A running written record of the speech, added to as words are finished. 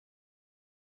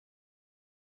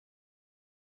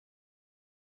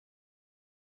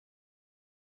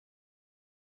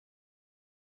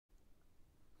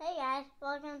Hey guys,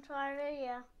 welcome to our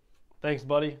video. Thanks,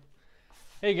 buddy.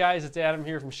 Hey guys, it's Adam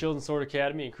here from Shield and Sword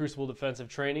Academy and Crucible Defensive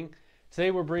Training. Today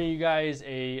we're bringing you guys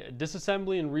a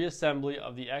disassembly and reassembly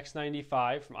of the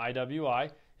X95 from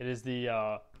IWI. It is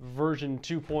the version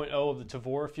 2.0 of the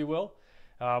Tavor, if you will.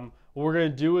 What we're going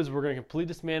to do is we're going to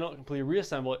completely dismantle it, completely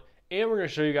reassemble it, and we're going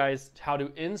to show you guys how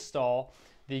to install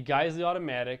the Geissele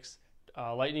Automatics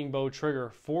Lightning Bow Trigger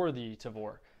for the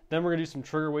Tavor. Then we're going to do some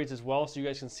trigger weights as well, so you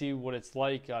guys can see what it's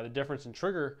like, the difference in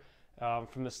trigger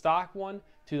from the stock one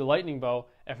to the Lightning Bow,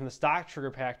 and from the stock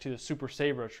trigger pack to the Super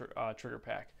Saber trigger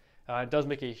pack. It does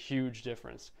make a huge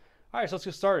difference. All right, so let's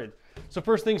get started. So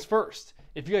first things first,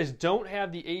 if you guys don't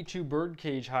have the A2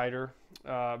 birdcage hider,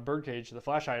 the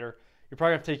flash hider, you're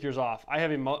probably going to take yours off. I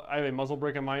have a muzzle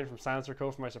brake on mine from Silencer Co.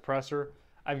 for my suppressor.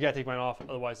 I've got to take mine off,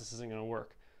 otherwise this isn't going to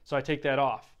work. So I take that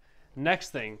off. Next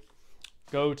thing,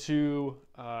 go to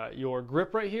your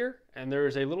grip right here, and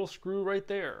there's a little screw right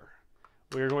there.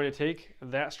 We're going to take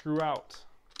that screw out.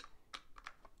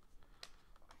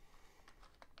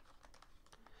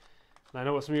 And I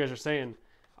know what some of you guys are saying.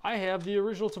 I have the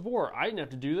original Tavor. I didn't have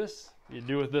to do this. You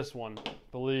do with this one.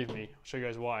 Believe me. I'll show you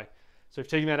guys why. So if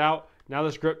taking that out, now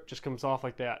this grip just comes off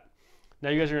like that. Now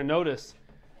you guys are going to notice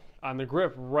on the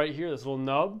grip right here, this little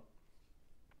nub.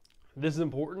 This is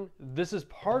important. This is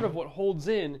part of what holds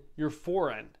in your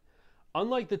forend.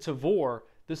 Unlike the Tavor,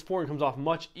 this forend comes off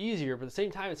much easier, but at the same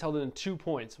time it's held in 2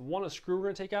 points. One, a screw we're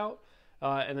going to take out,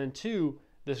 and then two,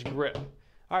 this grip.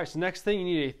 All right, so next thing, you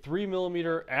need a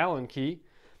 3mm Allen key.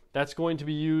 That's going to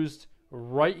be used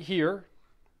right here.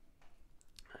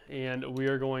 And we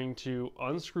are going to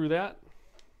unscrew that.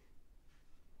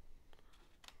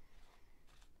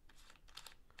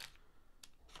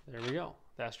 There we go.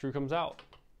 That screw comes out.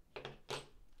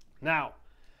 Now,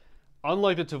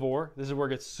 unlike the Tavor, this is where it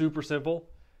gets super simple.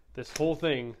 This whole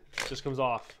thing just comes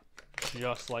off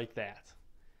just like that.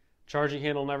 Charging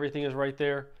handle and everything is right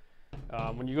there.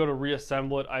 When you go to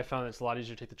reassemble it, I found it's a lot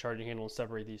easier to take the charging handle and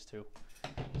separate these two.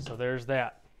 So there's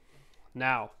that.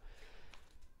 Now,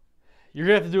 you're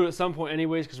gonna have to do it at some point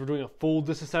anyways because we're doing a full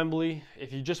disassembly.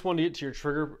 If you just want to get to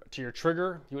your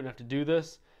trigger, you wouldn't have to do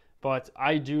this. But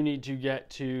I do need to get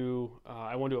to,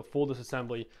 I want to do a full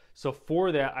disassembly. So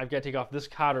for that, I've got to take off this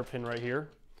cotter pin right here.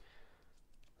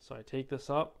 So I take this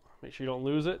up, make sure you don't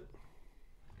lose it.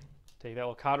 Take that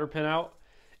little cotter pin out.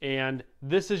 And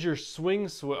this is your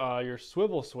your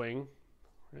swivel swing,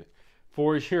 right,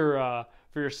 for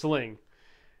your sling.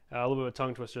 A little bit of a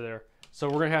tongue twister there. So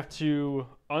we're gonna have to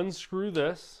unscrew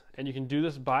this, and you can do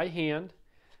this by hand.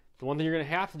 The one thing you're gonna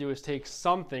have to do is take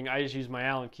something, I just use my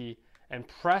Allen key, and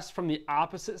press from the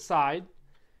opposite side,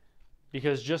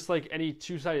 because just like any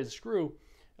two-sided screw,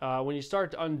 when you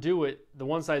start to undo it, the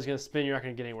one side is gonna spin, you're not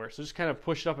gonna get anywhere. So just kind of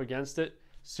push it up against it,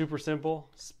 super simple.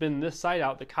 Spin this side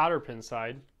out, the cotter pin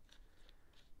side.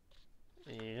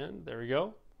 And there we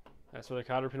go. That's where the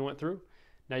cotter pin went through.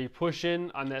 Now you push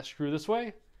in on that screw this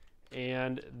way,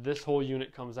 and this whole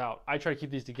unit comes out. I try to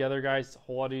keep these together, guys. It's a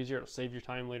whole lot easier. It'll save your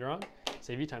time later on.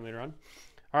 Save you time later on.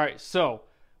 All right, so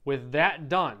with that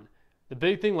done, the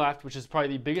big thing left, which is probably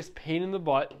the biggest pain in the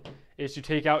butt, is to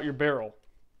take out your barrel.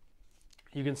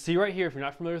 You can see right here, if you're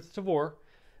not familiar with the Tavor,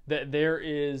 that there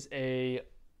is a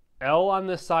L on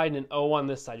this side and an O on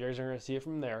this side. You guys are going to see it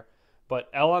from there. But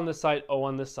L on this side, O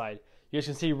on this side. You guys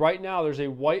can see right now there's a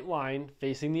white line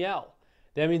facing the L.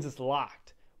 That means it's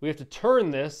locked. We have to turn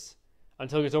this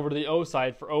until it gets over to the O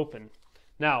side for open.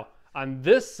 Now, on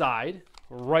this side,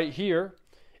 right here,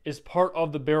 is part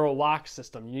of the barrel lock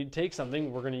system. You need to take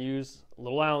something. We're going to use a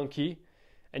little Allen key,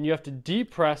 and you have to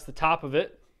depress the top of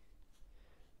it,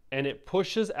 and it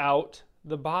pushes out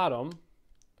the bottom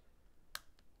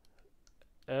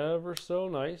ever so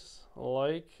nice,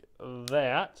 like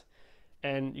that.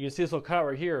 And you can see this little cutout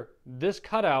right here. This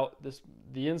cutout,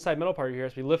 the inside metal part here,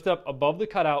 has to be lifted up above the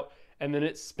cutout, and then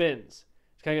it spins.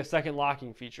 It's kind of a second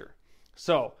locking feature.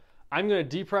 So I'm going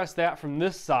to depress that from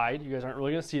this side. You guys aren't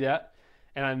really going to see that.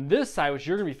 And on this side, which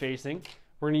you're going to be facing,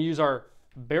 we're going to use our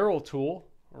barrel tool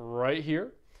right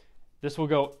here. This will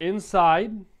go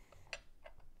inside.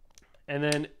 And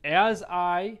then as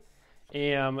I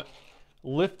am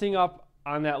lifting up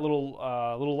on that little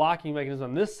locking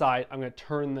mechanism on this side, I'm going to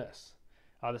turn this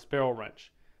barrel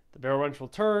wrench. The barrel wrench will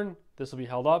turn, this will be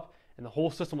held up, and the whole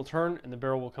system will turn, and the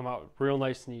barrel will come out real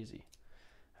nice and easy.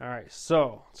 All right,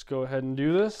 so let's go ahead and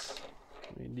do this.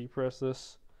 Let me depress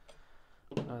this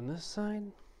on this side.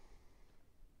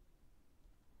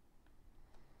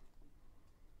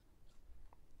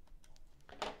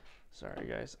 Sorry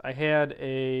guys,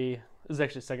 this is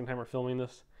actually the second time we're filming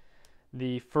this.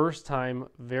 The first time,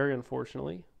 very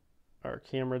unfortunately, our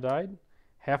camera died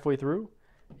halfway through,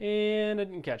 and I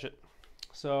didn't catch it.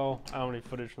 So I don't have any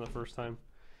footage from the first time.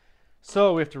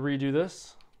 So we have to redo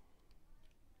this.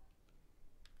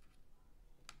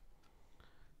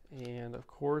 And of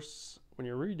course, when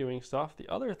you're redoing stuff, the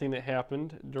other thing that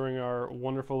happened during our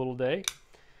wonderful little day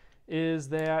is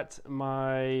that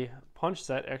my punch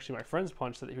set, actually my friend's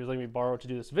punch set that he was letting me borrow to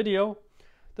do this video,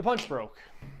 the punch broke.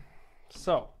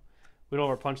 So we don't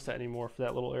have our punch set anymore for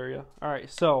that little area. All right,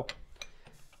 so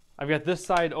I've got this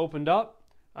side opened up.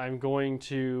 I'm going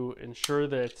to ensure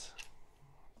that,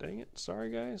 dang it,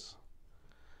 sorry guys,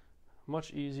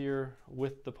 much easier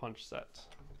with the punch set.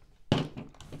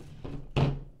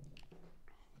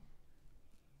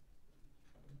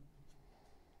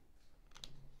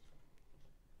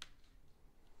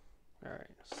 All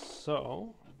right,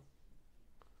 so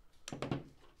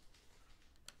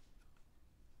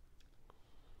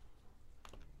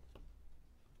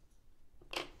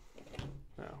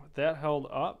now with that held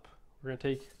up, we're going to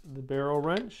take the barrel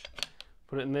wrench,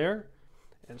 put it in there,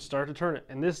 and start to turn it.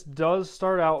 And this does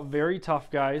start out very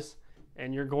tough, guys,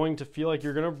 and you're going to feel like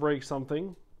you're going to break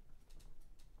something,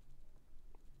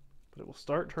 but it will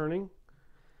start turning.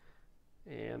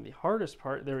 And the hardest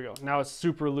part, there we go. Now it's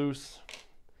super loose.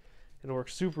 It'll work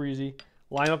super easy.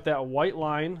 Line up that white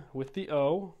line with the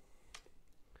O.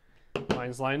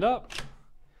 Line's lined up.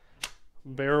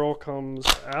 Barrel comes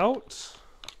out.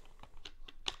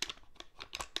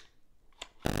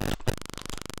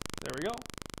 There we go.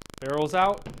 Barrel's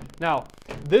out. Now,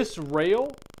 this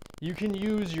rail, you can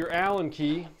use your Allen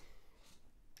key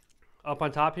up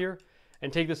on top here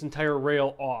and take this entire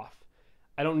rail off.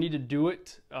 I don't need to do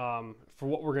it for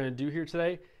what we're going to do here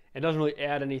today. It doesn't really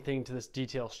add anything to this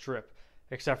detail strip,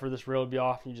 except for this rail would be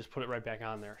off and you just put it right back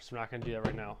on there. So we're not going to do that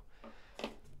right now.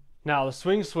 Now the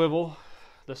sling swivel,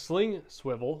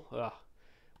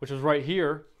 which is right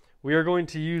here, we are going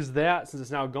to use that, since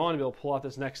it's now gone, to be able to pull out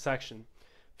this next section.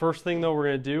 First thing though we're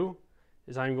going to do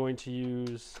is I'm going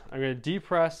to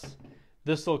depress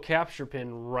this little capture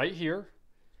pin right here,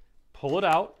 pull it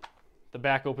out, the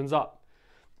back opens up.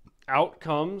 Out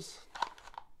comes,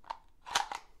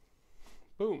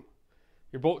 boom,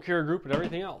 your bolt carrier group and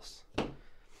everything else.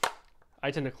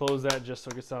 I tend to close that just so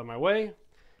it gets out of my way.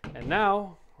 And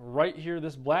now, right here,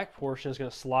 this black portion is going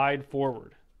to slide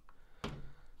forward.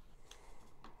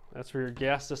 That's where your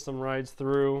gas system rides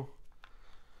through.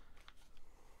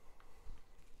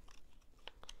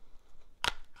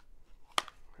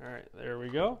 All right, there we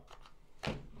go.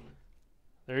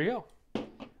 There you go.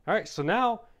 All right, so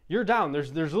now you're down.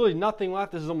 There's really nothing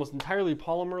left. This is almost entirely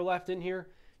polymer left in here.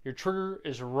 Your trigger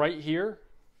is right here.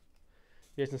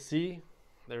 You guys can see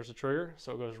there's a trigger,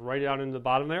 so it goes right out into the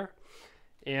bottom there.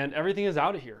 And everything is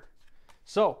out of here.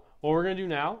 So what we're going to do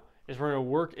now is we're going to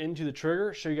work into the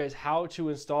trigger, show you guys how to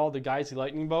install the Geissele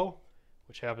Lightning Bow,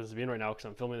 which happens to be in right now because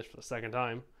I'm filming this for the second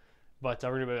time. But we're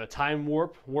going to do a time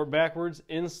warp backwards,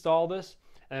 install this,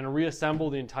 and then reassemble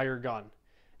the entire gun. And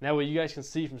that way you guys can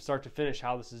see from start to finish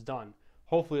how this is done.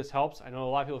 Hopefully this helps. I know a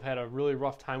lot of people have had a really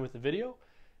rough time with the video,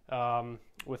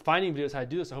 with finding videos how to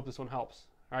do this. I hope this one helps.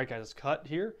 All right, guys, let's cut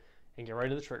here and get right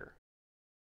to the trigger.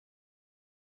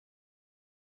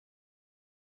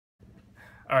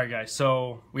 All right, guys,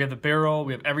 so we have the barrel,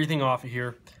 we have everything off of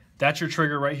here. That's your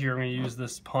trigger right here. I'm going to use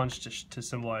this punch to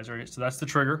symbolize, right? So that's the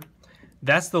trigger.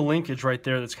 That's the linkage right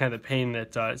there. That's kind of the pain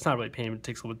that, it's not really pain, but it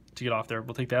takes a little bit to get off there.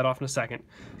 We'll take that off in a second.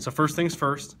 So first things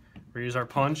first, we're going to use our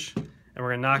punch, and we're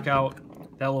going to knock out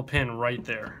that little pin right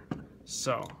there.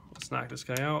 So let's knock this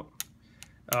guy out.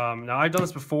 Now I've done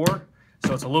this before,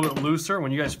 so it's a little bit looser.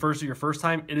 When you guys first do your first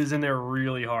time, it is in there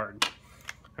really hard.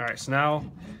 All right, so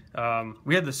now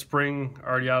we had the spring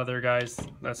already out of there, guys.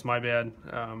 That's my bad.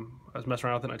 I was messing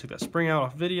around with it and I took that spring out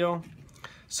off video.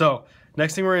 So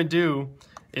next thing we're going to do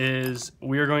is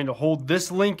we are going to hold this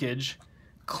linkage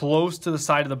close to the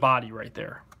side of the body right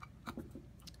there.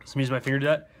 So I'm using my finger to do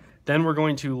that. Then we're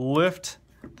going to lift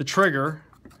the trigger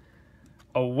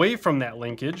away from that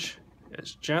linkage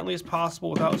as gently as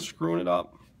possible without screwing it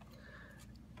up,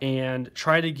 and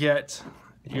try to get,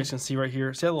 you guys can see right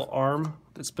here, see that little arm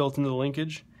that's built into the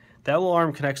linkage? That little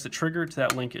arm connects the trigger to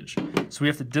that linkage. So we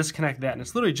have to disconnect that, and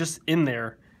it's literally just in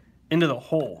there into the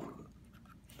hole.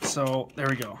 So there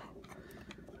we go.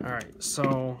 All right,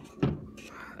 so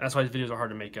that's why these videos are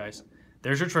hard to make, guys.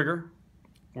 There's your trigger.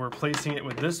 We're replacing it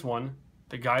with this one,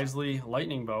 the Geissele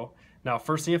Lightning Bow. Now,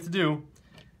 first thing you have to do,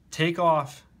 take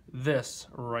off this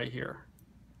right here.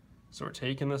 So we're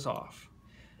taking this off.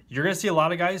 You're gonna see a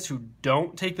lot of guys who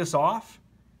don't take this off.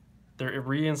 They're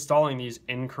reinstalling these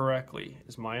incorrectly,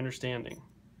 is my understanding.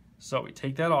 So we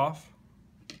take that off.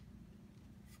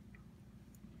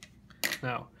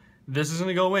 Now, this is going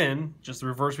to go in just the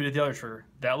reverse we did the other trigger.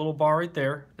 That little bar right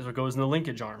there is what goes in the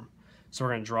linkage arm. So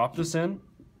we're going to drop this in.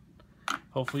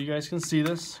 Hopefully you guys can see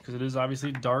this because it is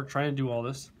obviously dark trying to do all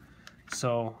this.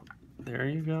 So there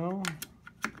you go.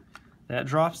 That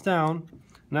drops down.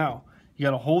 Now you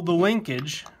got to hold the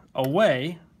linkage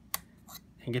away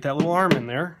and get that little arm in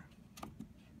there.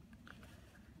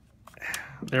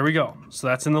 There we go. So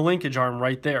that's in the linkage arm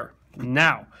right there.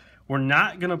 Now we're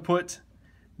not going to put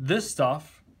this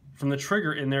stuff from the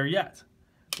trigger in there yet.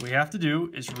 What we have to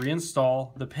do is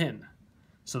reinstall the pin.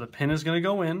 So the pin is going to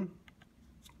go in.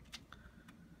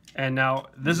 And now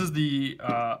this is the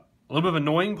a little bit of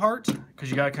annoying part because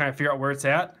you got to kind of figure out where it's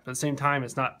at. But at the same time,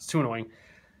 it's too annoying.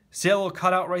 See that little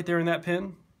cutout right there in that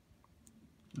pin?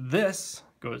 This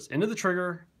goes into the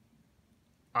trigger,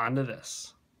 onto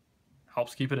this.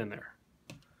 Helps keep it in there.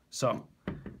 So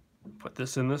put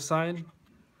this in this side.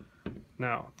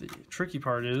 Now the tricky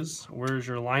part is where's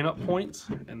your lineup point,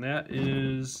 and that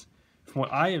is, from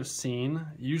what I have seen,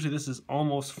 usually this is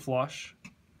almost flush.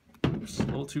 Oops, a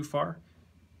little too far.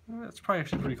 That's probably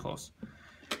actually pretty close.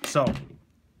 So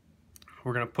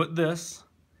we're going to put this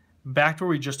back to where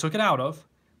we just took it out of,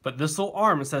 but this little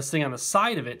arm, instead of sitting on the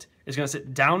side of it, is going to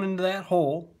sit down into that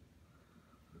hole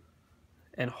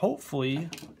and hopefully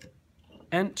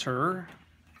enter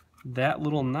that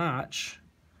little notch.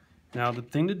 Now the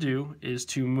thing to do is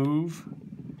to move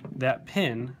that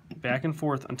pin back and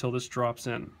forth until this drops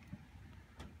in.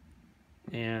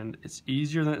 And it's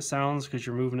easier than it sounds because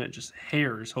you're moving it just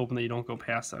hairs, hoping that you don't go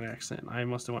past that accident. I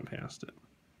must have went past it.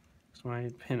 So my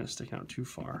pin is sticking out too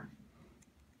far.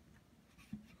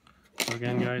 So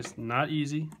again, guys, not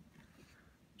easy.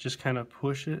 Just kind of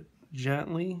push it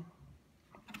gently.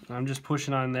 I'm just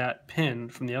pushing on that pin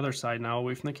from the other side now,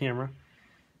 away from the camera,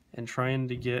 and trying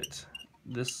to get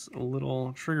this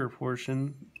little trigger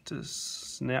portion to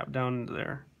snap down into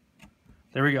there.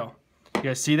 There we go. You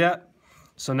guys see that?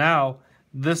 So now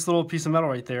this little piece of metal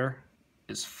right there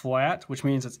is flat, which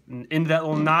means it's into that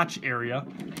little notch area,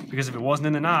 because if it wasn't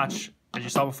in the notch, as you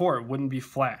saw before, it wouldn't be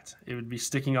flat. It would be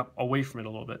sticking up away from it a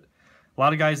little bit. A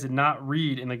lot of guys did not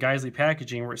read in the Geissele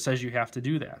packaging where it says you have to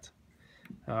do that.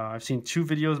 I've seen 2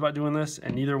 videos about doing this,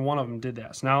 and neither one of them did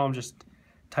that. So now I'm just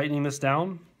tightening this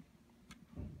down.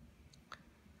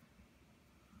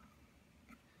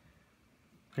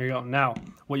 There you go. Now,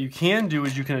 what you can do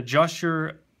is you can adjust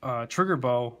your trigger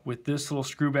bow with this little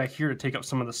screw back here to take up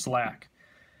some of the slack.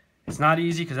 It's not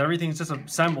easy because everything's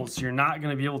disassembled, so you're not going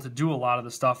to be able to do a lot of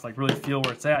the stuff, like really feel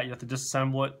where it's at. You have to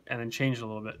disassemble it and then change it a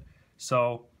little bit.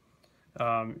 So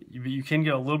you can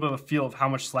get a little bit of a feel of how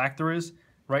much slack there is.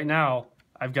 Right now,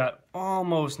 I've got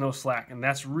almost no slack, and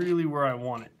that's really where I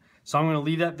want it. So I'm going to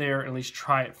leave that there and at least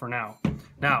try it for now.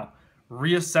 Now,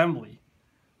 reassembly.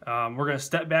 We're going to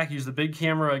step back, use the big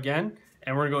camera again,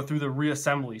 and we're going to go through the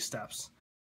reassembly steps.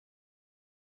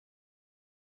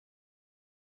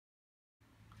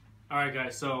 Alright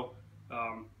guys, so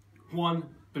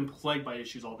been plagued by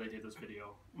issues all day to this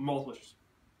video. Multiple issues.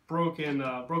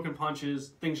 Broken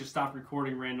punches, things just stopped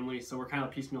recording randomly, so we're kind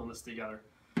of piecemealing this together.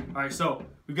 Alright, so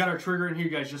we've got our trigger in here.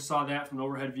 You guys just saw that from an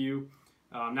overhead view.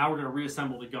 Now we're going to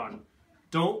reassemble the gun.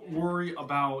 Don't worry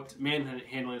about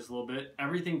manhandling this a little bit.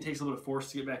 Everything takes a little bit of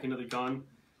force to get back into the gun.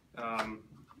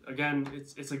 Again,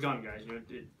 it's a gun, guys.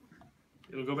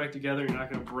 It'll go back together. You're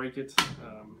not going to break it.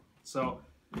 So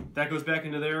that goes back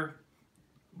into there.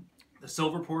 The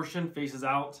silver portion faces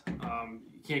out.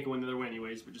 You can't go in the other way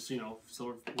anyways, but just so you know,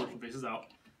 silver portion faces out.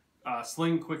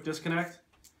 Sling quick disconnect.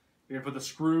 You're going to put the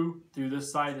screw through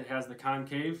this side that has the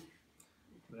concave.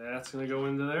 That's going to go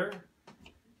into there.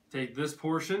 Take this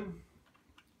portion,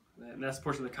 and that's the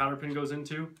portion the cotter pin goes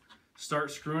into.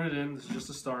 Start screwing it in. This is just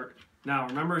a start. Now,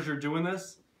 remember as you're doing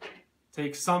this,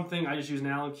 take something, I just use an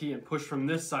Allen key, and push from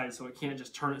this side so it can't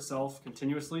just turn itself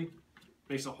continuously.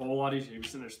 Makes it a whole lot easier. You're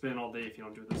sitting there spinning all day if you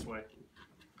don't do it this way.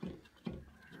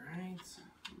 Alright,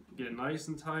 get it nice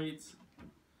and tight.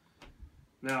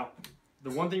 Now, the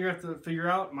one thing you have to figure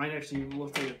out, might actually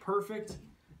look like it perfect,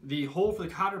 the hole for the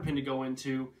cotter pin to go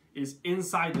into is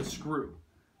inside the screw.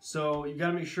 So you got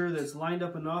to make sure that it's lined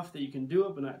up enough that you can do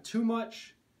it, but not too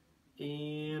much.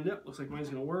 And yep, looks like mine's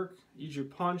going to work. Use your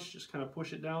punch, just kind of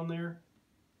push it down there.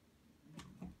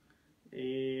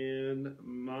 And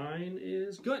mine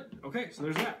is good. Okay, so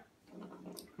there's that.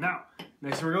 Now,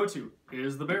 next thing we're going to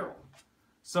is the barrel.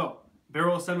 So,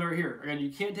 barrel assembly right here. Again, you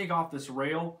can't take off this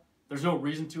rail. There's no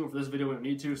reason to, and for this video we don't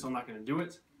need to, so I'm not going to do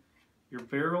it. Your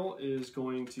barrel is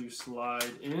going to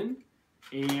slide in,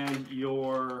 and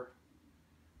your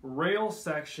rail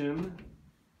section,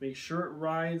 make sure it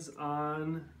rides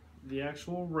on the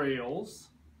actual rails.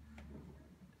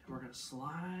 And we're going to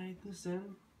slide this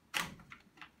in.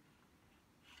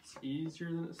 It's easier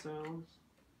than it sounds.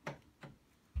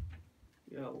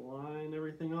 You gotta line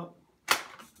everything up.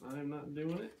 I'm not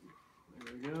doing it.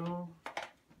 There we go.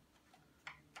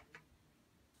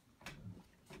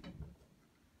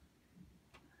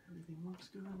 Everything looks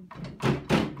good.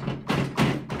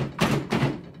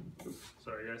 Oops,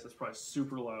 sorry guys, that's probably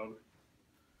super loud.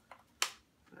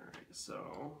 Alright,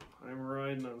 so I'm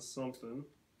riding on something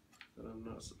that I'm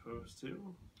not supposed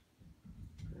to,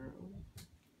 apparently.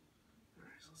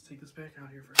 Alright, so let's take this back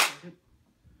out here for a second.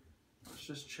 Let's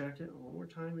just check it one more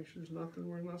time, make sure there's nothing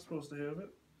where I'm not supposed to have it.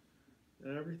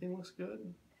 Everything looks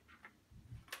good.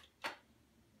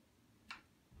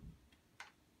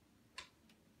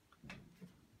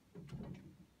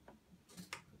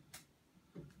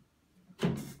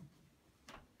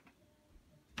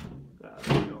 There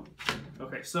we go.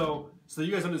 Okay, so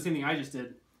you guys understand the same thing I just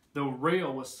did. The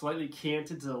rail was slightly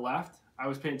canted to the left. I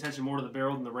was paying attention more to the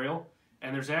barrel than the rail.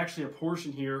 And there's actually a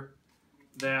portion here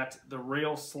that the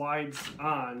rail slides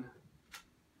on.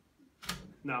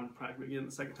 Now I'm probably going to get it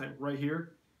the second time. Right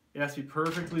here. It has to be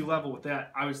perfectly level with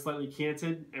that. I was slightly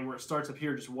canted, and where it starts up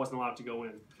here just wasn't allowed to go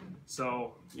in.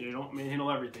 So you don't manhandle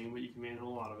everything, but you can manhandle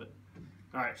a lot of it.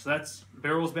 Alright, so that's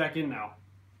barrel's back in now.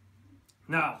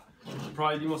 Now,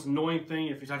 probably the most annoying thing,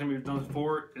 if you're talking to me, we've done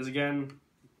before, is again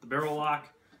the barrel lock.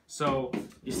 So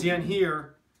you see on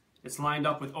here, it's lined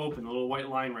up with open, a little white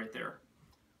line right there.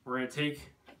 We're going to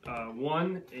take a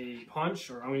punch,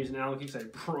 or I'm going to use an Allen key because I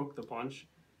broke the punch,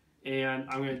 and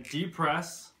I'm going to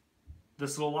depress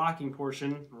this little locking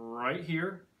portion right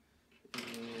here,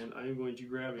 and I'm going to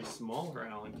grab a smaller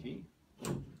Allen key.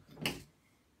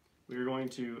 We're going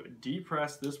to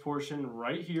depress this portion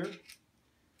right here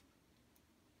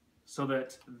so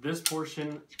that this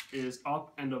portion is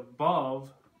up and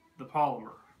above the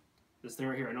polymer. This thing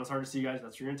right here. I know it's hard to see, guys.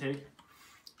 That's what you're going to take.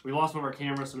 We lost one of our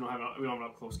cameras, so we don't have an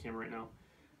up close camera right now.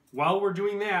 While we're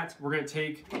doing that, we're going to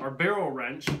take our barrel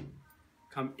wrench,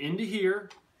 come into here,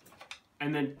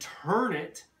 and then turn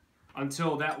it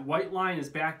until that white line is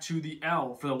back to the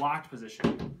L for the locked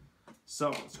position. So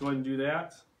let's go ahead and do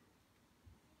that.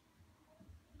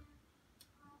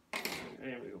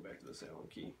 And we go back to this Allen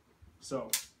key. So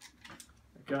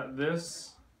I've got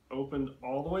this opened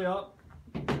all the way up.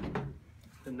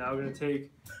 And now we're going to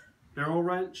take barrel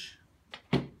wrench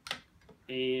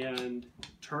and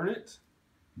turn it.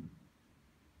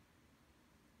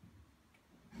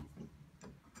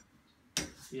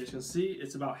 You guys can see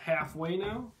it's about halfway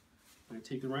now. I'm going to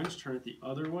take the wrench, turn it the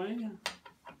other way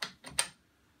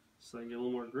so I can get a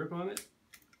little more grip on it.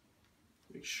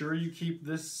 Make sure you keep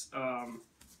this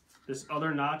this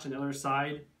other notch on the other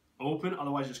side open,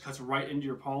 otherwise it just cuts right into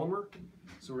your polymer.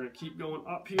 So we're going to keep going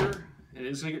up here, and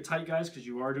it's going to get tight, guys, because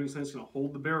you are doing something that's going to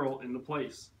hold the barrel into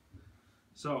place.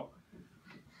 So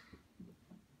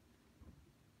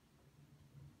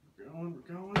we're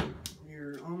going.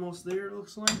 We're almost there, it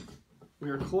looks like. We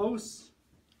are close.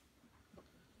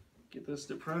 Get this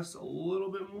depressed a little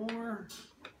bit more.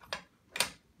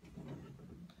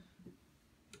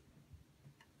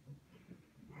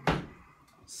 Let's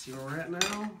see where we're at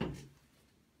now.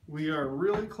 We are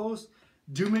really close.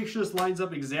 Do make sure this lines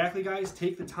up exactly, guys.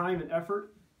 Take the time and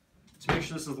effort to make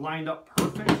sure this is lined up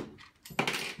perfect.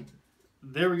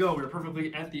 There we go. We're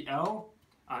perfectly at the L.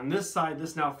 On this side,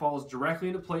 this now falls directly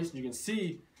into place, and you can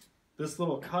see this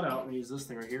little cutout. I'm going to use this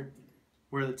thing right here.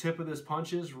 Where the tip of this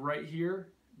punch is right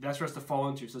here, that's where it's to fall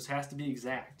into. So this has to be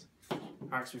exact. All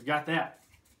right, so we've got that.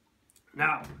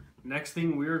 Now, next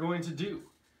thing we're going to do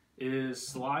is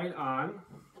slide on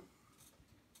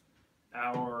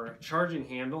our charging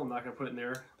handle. I'm not going to put it in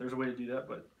there. There's a way to do that,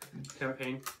 but it's kind of a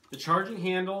pain. The charging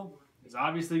handle is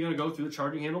obviously going to go through the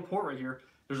charging handle port right here.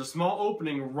 There's a small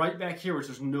opening right back here, which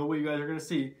there's no way you guys are going to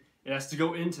see. It has to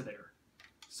go into there.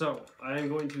 So I am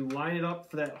going to line it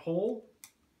up for that hole.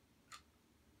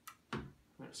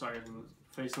 Sorry, I'm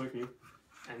facing away from you.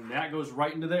 And that goes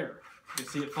right into there. You can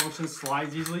see it functions,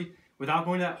 slides easily. Without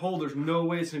going to that hole, there's no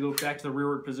way it's going to go back to the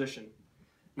rearward position.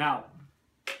 Now,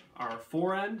 our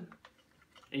fore end,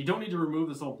 and you don't need to remove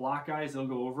this little block, guys. It'll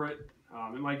go over it.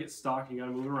 It might get stuck. You got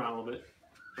to move it around a little bit,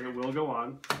 but it will go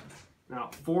on. Now,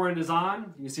 fore end is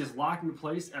on. You can see it's locked into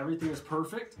place. Everything is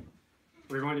perfect.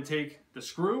 We're going to take the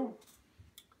screw,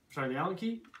 the Allen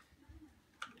key,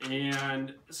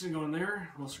 and this is going in there.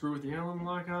 We'll screw with the Allen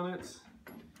lock on it.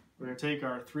 We're going to take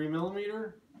our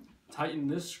 3mm, tighten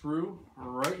this screw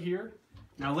right here.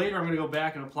 Now later I'm going to go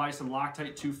back and apply some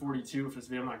Loctite 242 if it's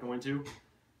me. I'm not going to.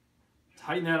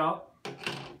 Tighten that up.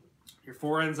 Your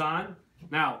fore end's on.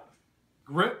 Now,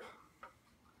 grip.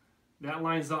 That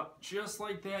lines up just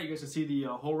like that. You guys can see the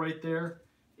hole right there,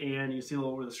 and you can see a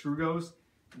little where the screw goes.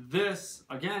 this,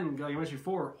 again, like I mentioned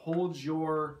before, holds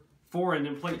your forend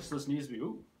in place. So this needs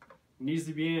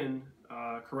to be in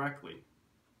correctly.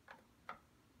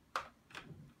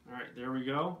 All right, there we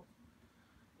go.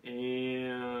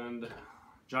 And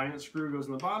giant screw goes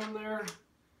in the bottom there.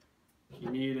 You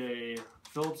need a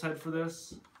Phillips head for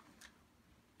this.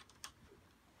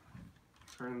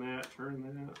 Turn that, turn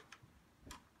that.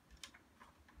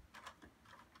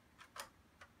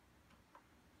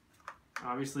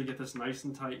 Obviously get this nice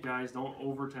and tight, guys. Don't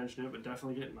over tension it, but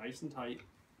definitely get nice and tight.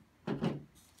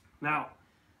 Now,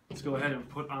 let's go ahead and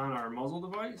put on our muzzle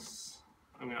device.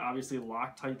 I'm going to obviously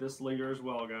Loctite this later as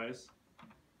well, guys.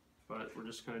 But we're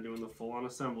just kind of doing the full-on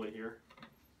assembly here.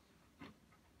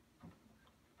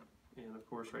 And of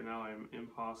course, right now I'm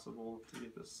impossible to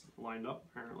get this lined up,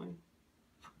 apparently.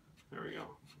 There we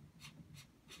go.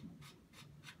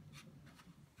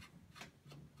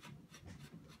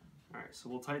 Alright, so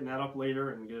we'll tighten that up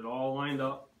later and get it all lined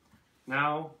up.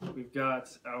 Now we've got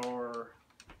our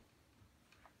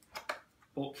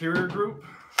bolt carrier group.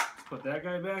 Put that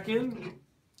guy back in.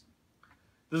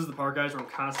 This is the part, guys, where I'm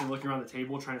constantly looking around the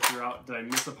table trying to figure out, did I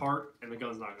miss a part? And the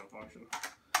gun's not going to function.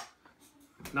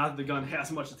 Not that the gun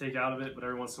has much to take out of it, but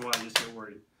every once in a while I just get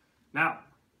worried. Now,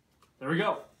 there we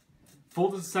go.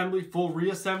 Full disassembly, full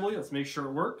reassembly. Let's make sure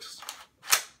it works.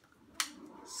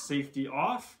 Safety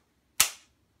off.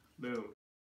 Boom.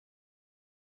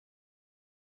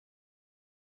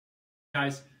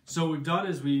 Guys, so what we've done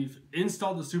is we've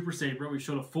installed the Super Saber. We've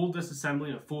shown a full disassembly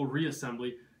and a full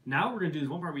reassembly. Now we're going to do this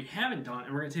one part we haven't done,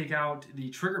 and we're going to take out the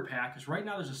trigger pack, because right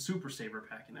now there's a Super Saber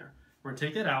pack in there. We're going to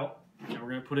take that out, and we're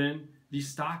going to put in the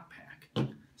stock pack.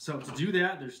 So to do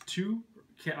that, there's two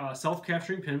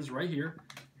self-capturing pins right here.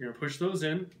 You're going to push those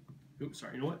in. Oops,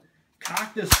 sorry, you know what?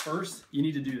 Cock this first. You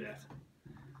need to do that.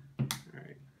 All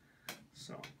right,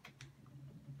 so.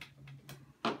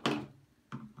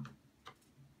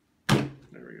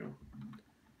 There we go.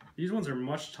 These ones are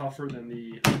much tougher than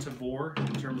the Tavor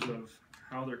in terms of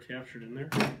how they're captured in there.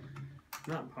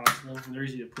 Not impossible, and they're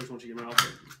easy to push once you get them out,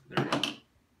 but there we go.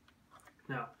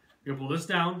 Now, you're going to pull this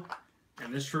down,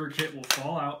 and this trigger kit will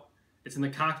fall out. It's in the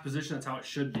cocked position, that's how it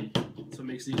should be. So it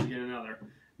makes it easy to get in and out of there.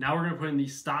 Now we're going to put in the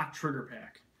stock trigger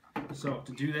pack. So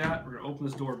to do that, we're going to open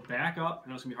this door back up. I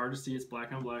know it's going to be hard to see, it's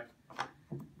black on black.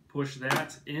 Push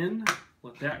that in,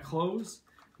 let that close.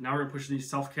 Now we're going to push these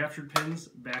self-captured pins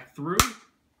back through.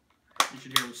 You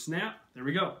should hear them snap. There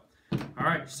we go. All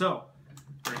right, so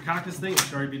we're going to cock this thing. It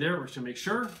should already be there. We're just going to make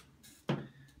sure.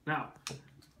 Now,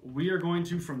 we are going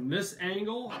to, from this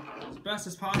angle, as best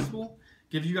as possible,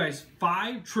 give you guys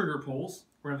 5 trigger pulls.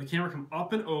 We're going to have the camera come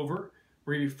up and over.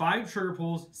 We're going to do 5 trigger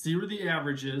pulls, see where the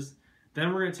average is.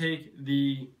 Then we're going to take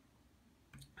the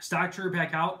stock trigger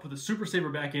pack out, put the Super Saber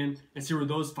back in, and see where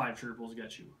those 5 trigger pulls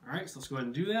get you. All right, so let's go ahead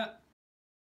and do that.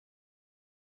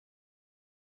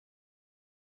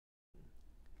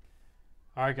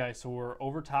 All right, guys, so we're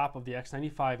over top of the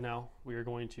X95 now. We are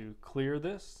going to clear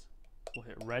this. We'll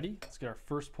hit ready. Let's get our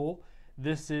first pull.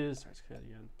 This is, let's try that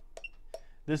again.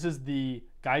 This is the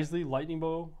Geissele Lightning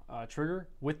Bow Trigger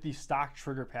with the stock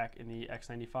trigger pack in the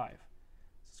X95.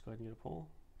 Let's go ahead and get a pull.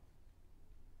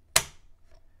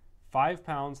 5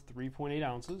 pounds, 3.8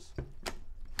 ounces.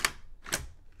 I'm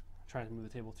trying to move the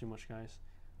table too much, guys.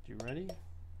 You ready?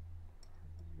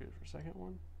 Good for a second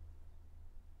one.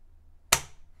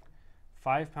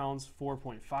 5 pounds,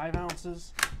 4.5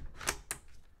 ounces.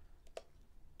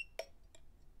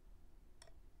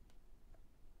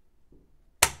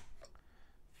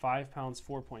 Five pounds,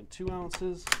 4.2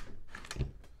 ounces.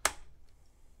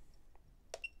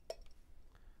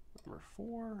 Number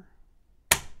 4.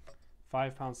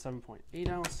 5 pounds, 7.8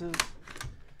 ounces.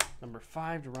 Number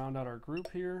 5 to round out our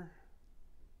group here.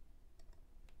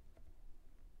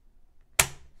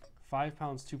 5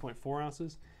 pounds, 2.4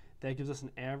 ounces. That gives us an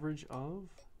average of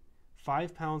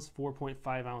 5 pounds,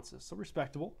 4.5 ounces. So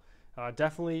respectable.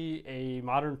 Definitely a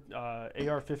modern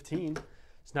AR-15. So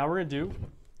now we're going to do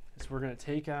is we're going to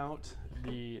take out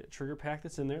the trigger pack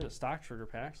that's in there, the stock trigger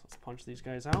packs. Let's punch these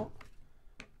guys out.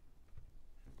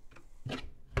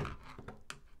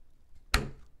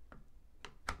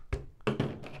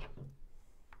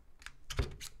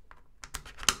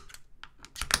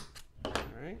 All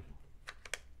right.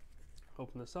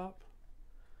 Open this up.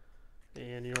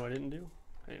 And you know what I didn't do?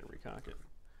 I didn't recock it.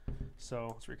 So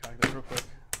let's recock that real quick.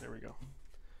 There we go.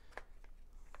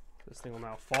 This thing will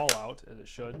now fall out as it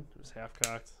should. It was half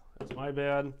cocked. That's my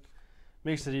bad.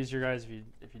 Makes it easier, guys,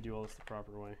 if you do all this the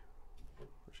proper way. We're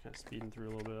just kind of speeding through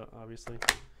a little bit, obviously.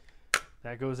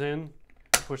 That goes in.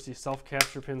 Push these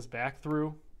self-capture pins back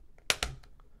through.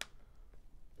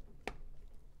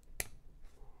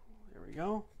 There we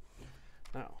go.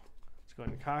 Now, let's go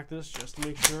ahead and cock this just to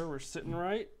make sure we're sitting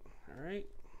right. All right,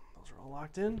 those are all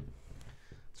locked in.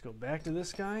 Let's go back to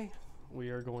this guy. We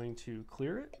are going to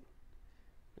clear it.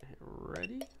 Hit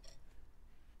ready.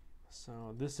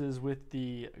 So this is with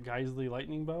the Geissele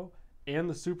Lightning Bow and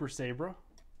the Super Sabre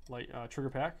trigger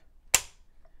pack.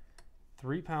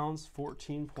 3 pounds,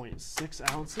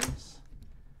 14.6 ounces.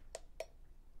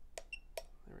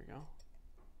 There we go.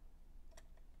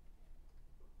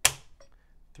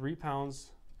 3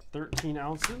 pounds, 13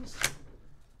 ounces.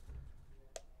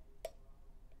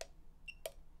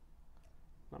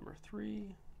 Number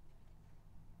 3.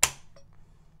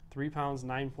 3 pounds,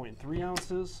 9.3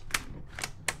 ounces.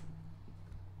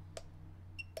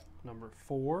 Number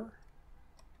 4.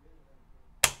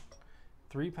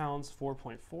 3 pounds,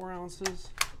 4.4 ounces.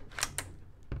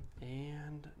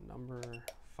 And number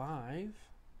 5,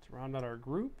 to round out our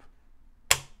group,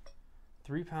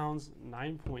 3 pounds,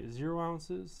 9.0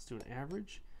 ounces. Let's do an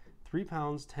average. 3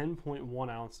 pounds, 10.1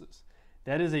 ounces.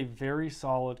 That is a very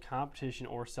solid competition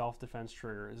or self-defense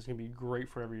trigger. This is going to be great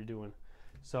for whatever you're doing.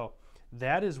 So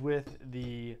that is with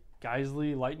the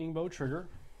Geissele Lightning Bow Trigger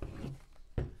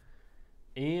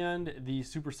and the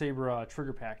Super Sabre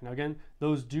trigger pack. Now again,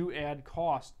 those do add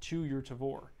cost to your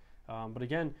Tavor. But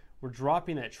again, we're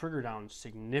dropping that trigger down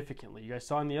significantly. You guys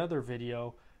saw in the other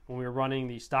video when we were running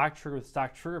the stock trigger with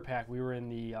stock trigger pack, we were in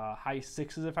the high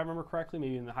 6s if I remember correctly,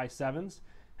 maybe in the high 7s.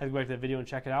 Have to go back to that video and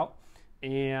check it out.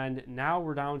 And now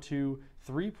we're down to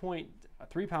 3 pounds,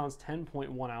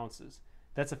 10.1 ounces.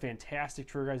 That's a fantastic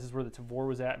trigger, guys. This is where the Tavor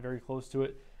was at, very close to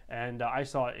it. And I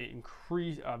saw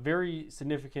a very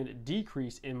significant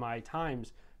decrease in my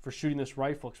times for shooting this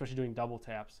rifle, especially doing double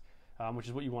taps, which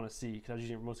is what you want to see because I was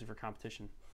using it mostly for competition.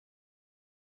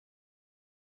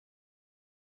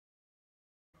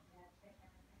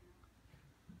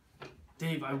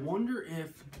 Dave, I wonder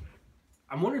if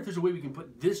there's a way we can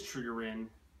put this trigger in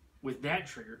with that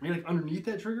trigger, maybe like underneath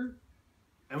that trigger,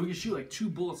 and we can shoot like 2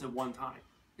 bullets at one time.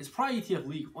 It's probably ETF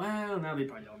leak. Well, now they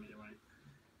probably don't need it, right?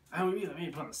 I don't know,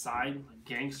 maybe put on the side, like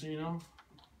gangster, you know?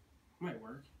 Might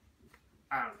work.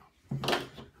 I don't know.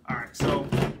 Alright, so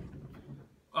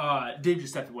Dave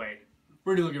just stepped away.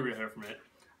 We're gonna look at real hair for a minute.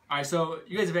 Alright, so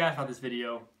you guys have asked about this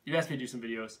video. You've asked me to do some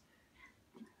videos.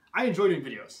 I enjoy doing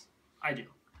videos. I do.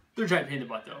 They're a giant pain in the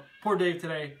butt though. Poor Dave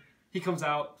today. He comes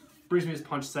out, brings me his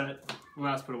punch set, when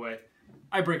I was put away.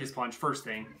 I break his punch first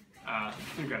thing. Let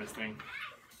me grab his thing.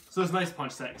 So this nice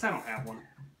punch set, because I don't have one.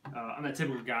 I'm that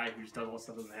typical guy who just does all this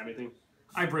stuff, doesn't have anything.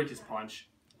 I break his punch,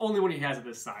 only when he has it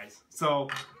this size. So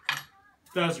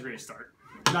that was a great start.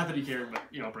 Not that he cared, but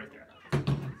you know, break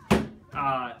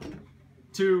that.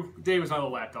 2, Dave was my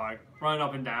little lapdog, running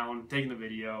up and down, taking the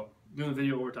video, doing the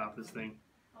video over top of this thing.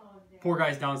 Poor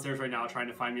guy's downstairs right now trying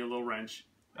to find me a little wrench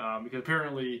because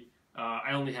apparently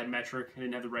I only had metric, I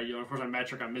didn't have the regular. Of course, on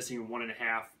metric, I'm missing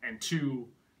 1.5 and 2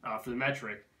 for the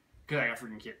metric because I got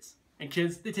freaking kids. And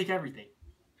kids, they take everything.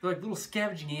 They're like little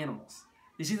scavenging animals.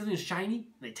 They see something shiny,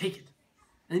 they take it,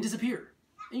 and they disappear.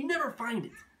 And you never find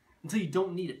it until you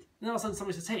don't need it. And then all of a sudden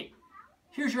somebody says, hey,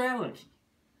 here's your Allen key.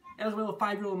 And as my little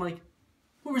 5-year-old, I'm like,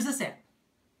 where was this at?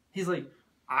 He's like,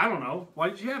 I don't know. Why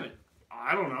did you have it?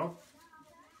 I don't know.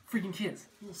 Freaking kids.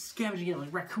 Little scavenging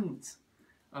animals, like raccoons.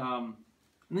 And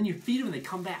then you feed them and they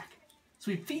come back.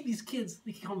 So we feed these kids,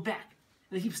 they keep coming back.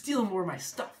 And they keep stealing more of my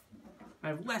stuff. I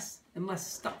have less and less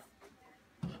stuff.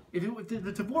 If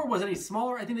the Tavor was any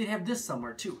smaller, I think they'd have this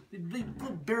somewhere too.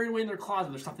 They'd bury it away in their closet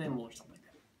with their stuffed animal or something like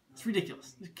that. It's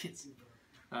ridiculous. They're kids.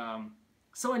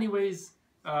 So anyways,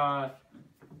 let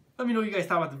me know what you guys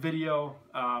thought about the video.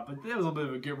 But that was a little bit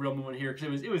of a get real moment here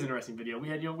because it was an interesting video. We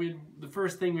had the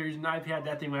first thing we were using an iPad.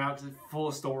 That thing went out because it's full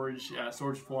of storage.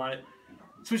 Storage full on it.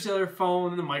 Switched to the other phone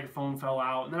and the microphone fell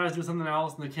out. And then I was doing something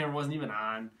else and the camera wasn't even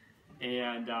on.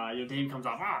 And Dave comes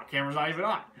off, the camera's not even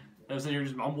on. I was sitting here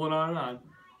just mumbling on and on.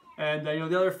 And the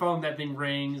other phone, that thing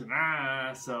rings,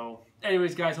 and so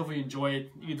anyways, guys, hopefully you enjoy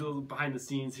it. You get a little behind the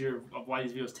scenes here of why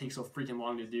these videos take so freaking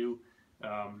long to do.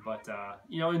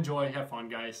 Enjoy, have fun,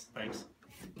 guys. Thanks.